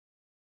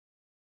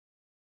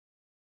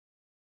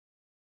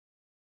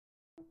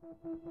The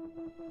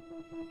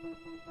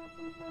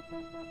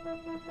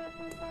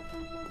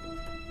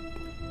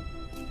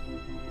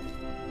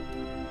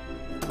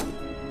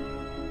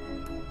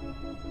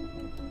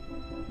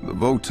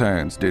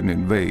Votans didn't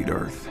invade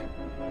Earth.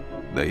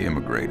 They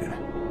immigrated.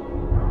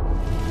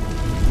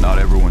 Not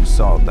everyone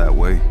saw it that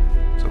way,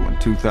 so in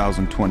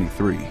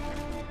 2023,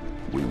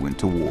 we went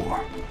to war.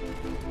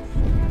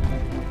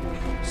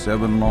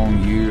 7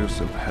 long years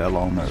of hell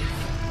on Earth.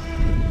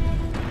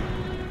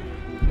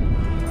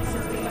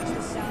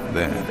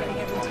 Then,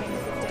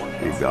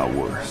 it got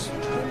worse.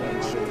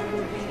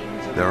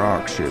 Their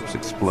Ark ships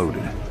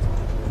exploded.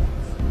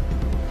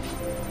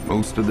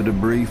 Most of the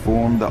debris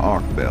formed the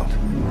Ark Belt,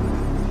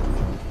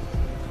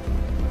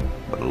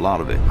 but a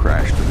lot of it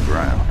crashed to the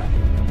ground.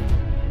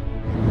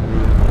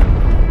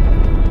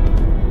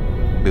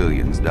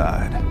 Billions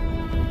died,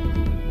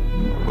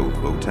 both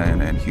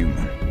Votan and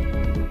human.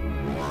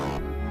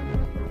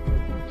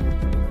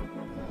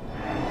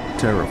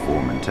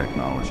 Terraforming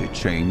technology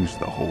changed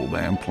the whole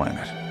damn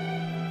planet.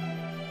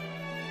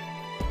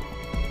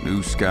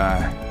 New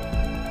sky,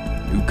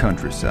 new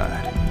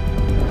countryside,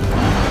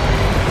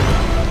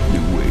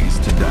 new ways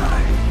to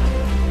die.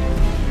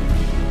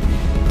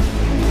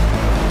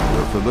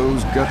 But for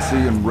those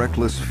gutsy and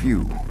reckless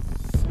few,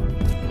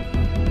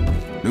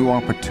 new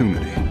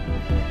opportunity.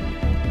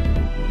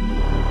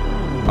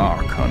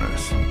 Ark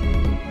hunters.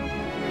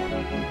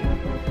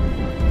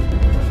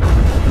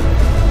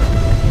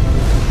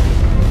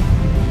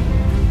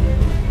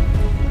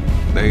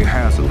 They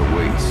hassle the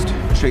waste,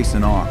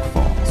 chasing Ark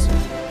falls,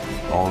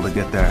 all to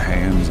get their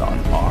hands on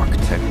Ark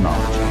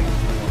technology.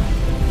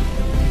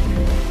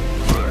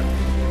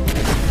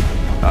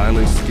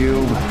 Highly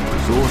skilled,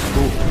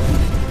 resourceful,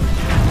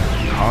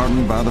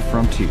 hardened by the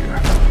frontier.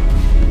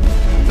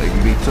 They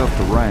can be tough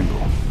to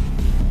wrangle.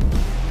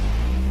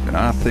 And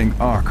I think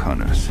Ark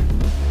hunters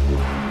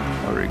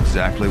are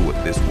exactly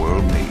what this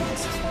world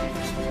needs.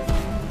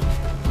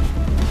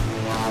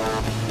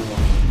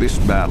 This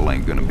battle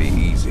ain't gonna be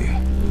easy.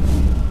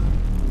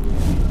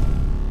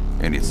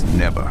 And it's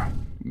never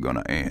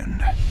gonna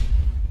end.